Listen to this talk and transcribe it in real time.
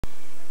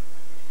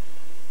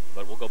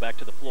We'll go back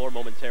to the floor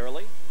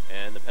momentarily.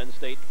 And the Penn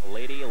State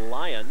Lady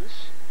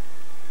Lions.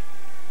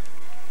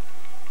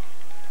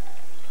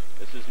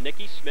 This is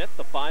Nikki Smith,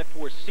 the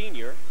 5'4"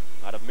 senior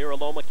out of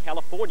Miraloma,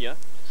 California,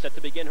 set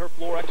to begin her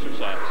floor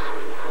exercise.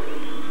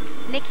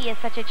 Nikki is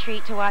such a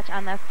treat to watch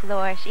on the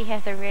floor. She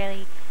has a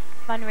really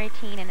fun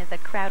routine and is a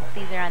crowd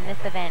pleaser on this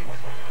event.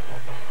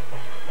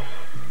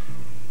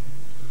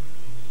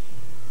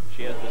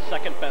 She has the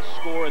second best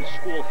score in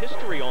school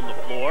history on the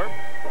floor.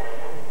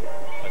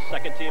 A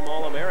second-team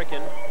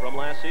All-American from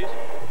last season.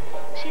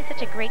 She's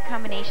such a great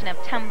combination of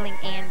tumbling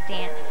and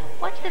dance.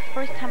 Watch this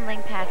first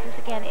tumbling pass. This,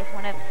 again, is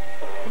one of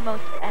the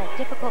most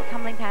difficult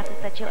tumbling passes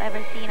that you'll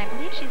ever see, and I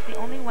believe she's the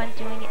only one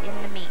doing it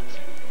in the meet.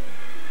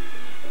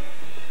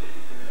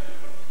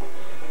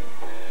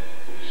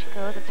 She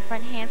goes, it's a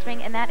front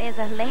handspring, and that is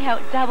a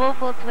layout double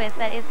full twist.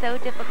 That is so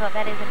difficult.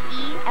 That is an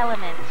E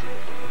element.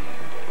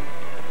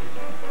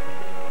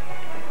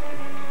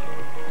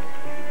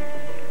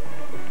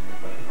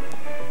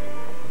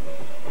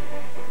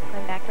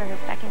 Going back for her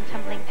second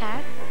tumbling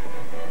pass.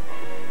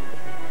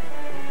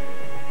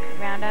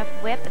 Round up,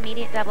 whip,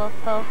 immediate double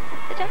full.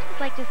 The judges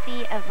like to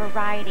see a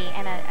variety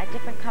and a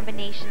different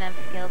combination of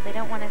skills. They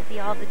don't want to see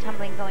all the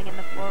tumbling going in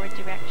the forward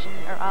direction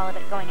or all of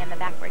it going in the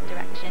backward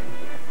direction.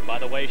 By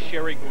the way,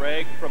 Sherry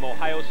Gregg from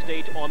Ohio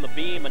State on the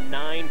beam, a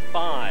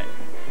 9.5.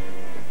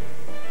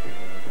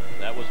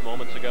 That was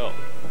moments ago.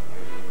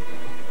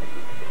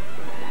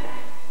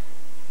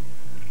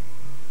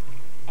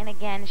 And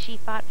again, she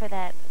fought for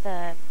that,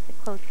 the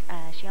close,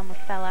 she almost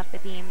fell off the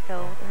beam,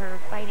 so her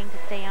fighting to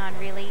stay on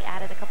really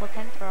added a couple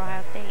tenths for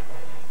Ohio State.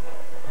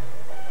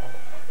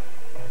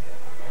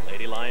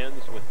 Lady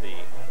Lions with the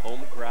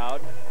home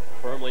crowd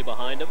firmly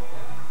behind them.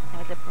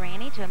 That was a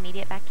Branny to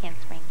immediate back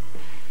handspring.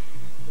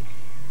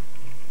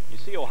 You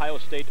see Ohio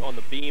State on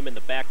the beam in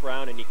the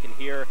background, and you can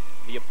hear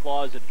the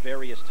applause at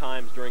various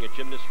times during a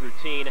gymnast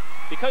routine.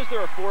 Because there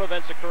are 4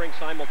 events occurring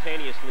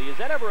simultaneously, is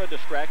that ever a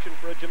distraction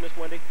for a gymnast,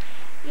 Wendy?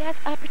 Yes,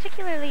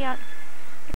 particularly